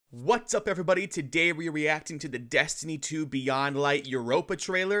What's up, everybody? Today we're reacting to the Destiny 2 Beyond Light Europa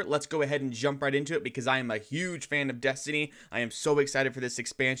trailer. Let's go ahead and jump right into it because I am a huge fan of Destiny. I am so excited for this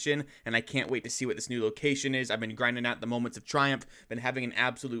expansion and I can't wait to see what this new location is. I've been grinding out the moments of triumph, been having an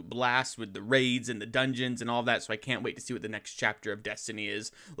absolute blast with the raids and the dungeons and all that, so I can't wait to see what the next chapter of Destiny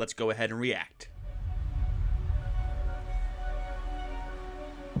is. Let's go ahead and react.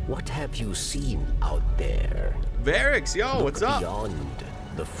 What have you seen out there? Variks, yo, what's up? Beyond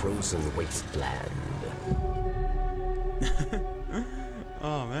the frozen wasteland.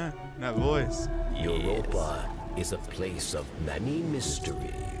 Oh man, that voice. Europa is a place of many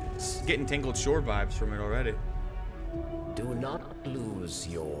mysteries. Getting Tangled Shore vibes from it already. Do not lose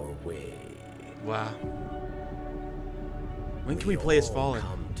your way. Wow. When can we play as Fallen?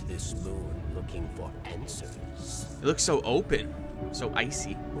 Come to this moon looking for answers. It looks so open, so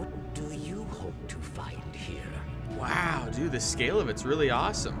icy. What do you hope to find here? Wow, dude, the scale of it's really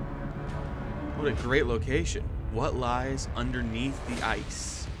awesome. What a great location. What lies underneath the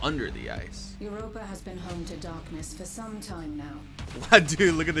ice? Under the ice. Europa has been home to darkness for some time now. Wow,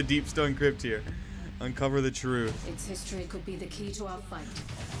 dude, look at the deep stone crypt here. Uncover the truth. Its history could be the key to our fight.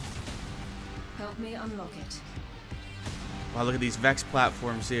 Help me unlock it. Wow, look at these Vex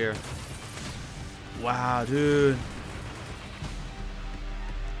platforms here. Wow, dude.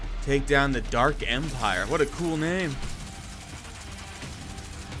 Take down the Dark Empire. What a cool name.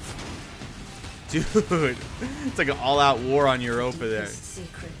 Dude, it's like an all-out war on Europa there.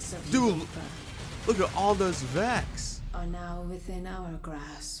 Secrets of Dude, Europa look at all those Vex. are now within our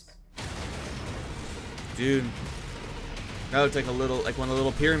grasp. Dude, that looks like a little, like one of the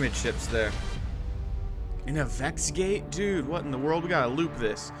little pyramid ships there. In a Vex gate? Dude, what in the world? We gotta loop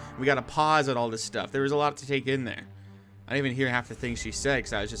this. We gotta pause at all this stuff. There was a lot to take in there. I didn't even hear half the things she said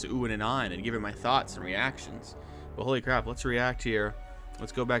because I was just oohing and ahhing and giving my thoughts and reactions. But holy crap, let's react here.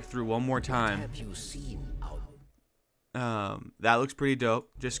 Let's go back through one more time. What have you seen out? That looks pretty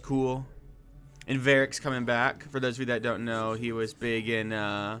dope. Just cool. And Variks coming back. For those of you that don't know, he was big in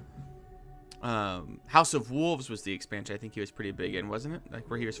House of Wolves was the expansion I think he was pretty big in, wasn't it? Like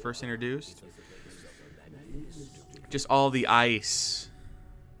where he was first introduced. Just all the ice.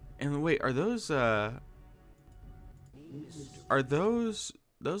 And wait, are those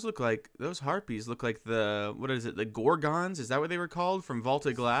look like, those harpies look like the, what is it, the Gorgons? Is that what they were called from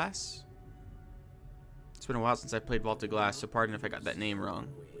Vaulted Glass? It's been a while since I played Vaulted Glass, so pardon if I got that name wrong.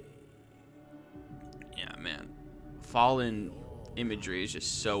 Yeah, man. Fallen imagery is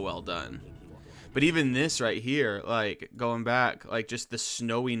just so well done. But even this right here, like, going back, like, just the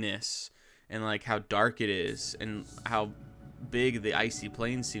snowiness and, like, how dark it is and how big the icy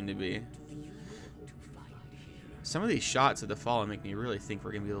plains seem to be. Some of these shots of the Fallen make me really think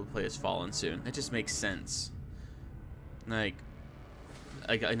we're going to be able to play as Fallen soon. It just makes sense. Like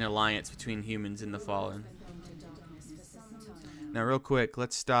an alliance between humans and the Fallen. Now, real quick,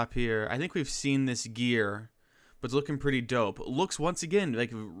 let's stop here. I think we've seen this gear, but it's looking pretty dope. It looks, once again,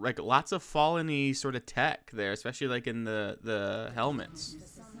 like lots of Fallen-y sort of tech there, especially like in the helmets.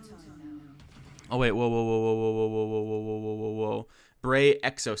 Oh, wait, whoa, whoa, whoa, whoa, whoa, whoa, whoa, whoa, whoa, whoa, whoa, whoa. Bray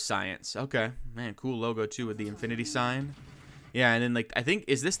Exoscience. Okay, man, cool logo too with the infinity sign. Yeah, and then like I think,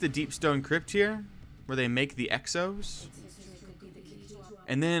 is this the Deep Stone Crypt here where they make the exos?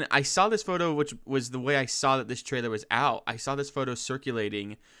 And then I saw this photo, which was the way I saw that this trailer was out. I saw this photo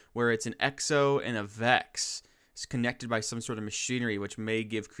circulating where it's an exo and a Vex. It's connected by some sort of machinery, which may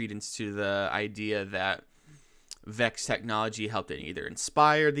give credence to the idea that Vex technology helped it either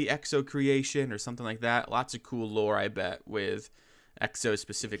inspire the exo creation or something like that. Lots of cool lore, I bet, with Exo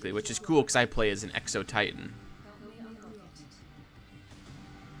specifically, which is cool because I play as an Exo Titan.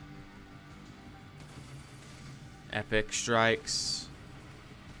 Epic strikes.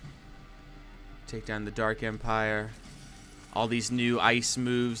 Take down the Dark Empire. All these new ice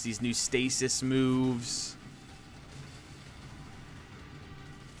moves, these new stasis moves.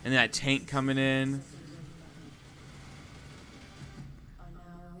 And that tank coming in.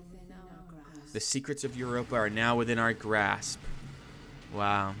 The secrets of Europa are now within our grasp.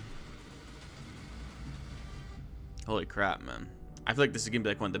 Wow. Holy crap, man. I feel like this is going to be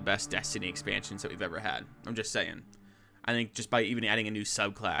like one of the best Destiny expansions that we've ever had. I'm just saying. I think just by even adding a new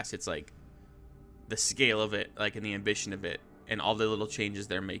subclass, it's like the scale of it, like, and the ambition of it, and all the little changes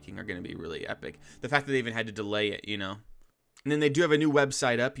they're making are going to be really epic. The fact that they even had to delay it, you know. And then they do have a new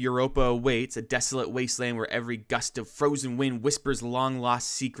website up, Europa Awaits, a desolate wasteland where every gust of frozen wind whispers long-lost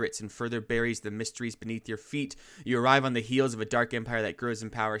secrets and further buries the mysteries beneath your feet. You arrive on the heels of a dark empire that grows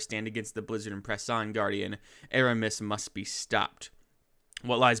in power. Stand against the blizzard and press on, Guardian. Aramis must be stopped.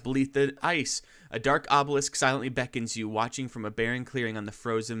 What lies beneath the ice? A dark obelisk silently beckons you, watching from a barren clearing on the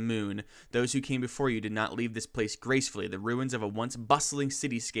frozen moon. Those who came before you did not leave this place gracefully. The ruins of a once bustling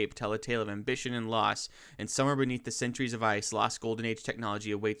cityscape tell a tale of ambition and loss, and somewhere beneath the centuries of ice, lost golden age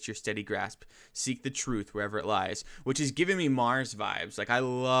technology awaits your steady grasp. Seek the truth wherever it lies, which is giving me Mars vibes. Like, I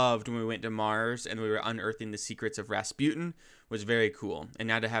loved when we went to Mars and we were unearthing the secrets of Rasputin. Was very cool. And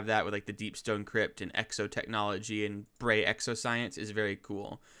now to have that with like the Deep Stone Crypt and exotechnology and Bray exoscience is very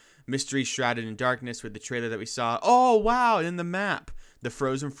cool. Mystery shrouded in darkness with the trailer that we saw. Oh, wow. And then the map. The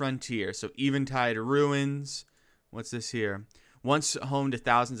frozen frontier. So Eventide ruins. What's this here? Once home to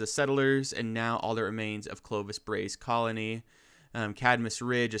thousands of settlers, and now all that remains of Clovis Bray's colony. Cadmus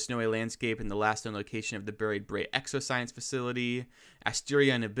Ridge, a snowy landscape, and the last known location of the buried Bray exoscience facility.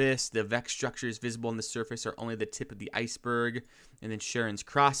 Asteria and Abyss, the Vex structures visible on the surface are only the tip of the iceberg. And then Sharon's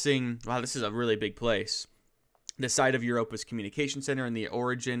Crossing. Wow, this is a really big place. The site of Europa's communication center and the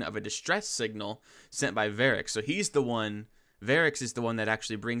origin of a distress signal sent by Variks. So he's the one, Variks is the one that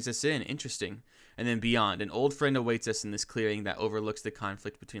actually brings us in. Interesting. And then Beyond, an old friend awaits us in this clearing that overlooks the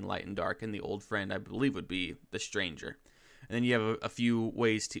conflict between light and dark. And the old friend, I believe, would be the stranger. And then you have a few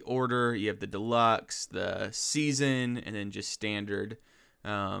ways to order. You have the deluxe, the season, and then just standard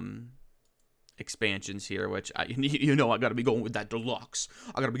expansions here, which I got to be going with that deluxe.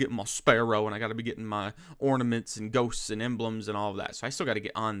 I got to be getting my sparrow, and I got to be getting my ornaments and ghosts and emblems and all of that. So I still got to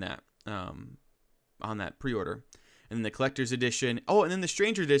get on that pre-order. And then the collector's edition. Oh, and then the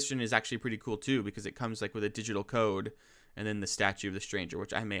stranger edition is actually pretty cool too, because it comes like with a digital code. And then the statue of the stranger,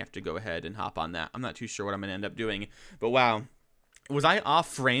 which I may have to go ahead and hop on that. I'm not too sure what I'm going to end up doing. But wow. Was I off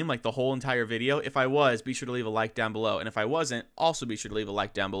frame like the whole entire video? If I was, be sure to leave a like down below. And if I wasn't, also be sure to leave a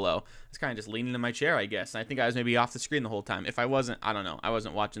like down below. I was kind of just leaning in my chair, I guess. And I think I was maybe off the screen the whole time. If I wasn't, I don't know. I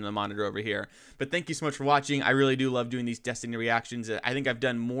wasn't watching the monitor over here. But thank you so much for watching. I really do love doing these Destiny reactions. I think I've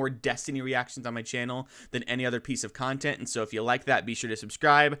done more Destiny reactions on my channel than any other piece of content. And so if you like that, be sure to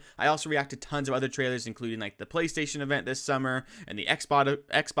subscribe. I also react to tons of other trailers, including like the PlayStation event this summer and the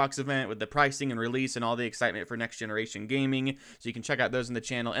Xbox event with the pricing and release and all the excitement for next generation gaming. So you can check out those in the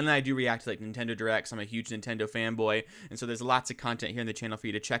channel. And then I do react to like Nintendo Directs. I'm a huge Nintendo fanboy, and so there's lots of content here in the channel for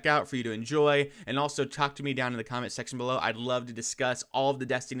you to check out, for you to enjoy, and also talk to me down in the comment section below. I'd love to discuss all of the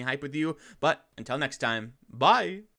Destiny hype with you. But until next time, bye.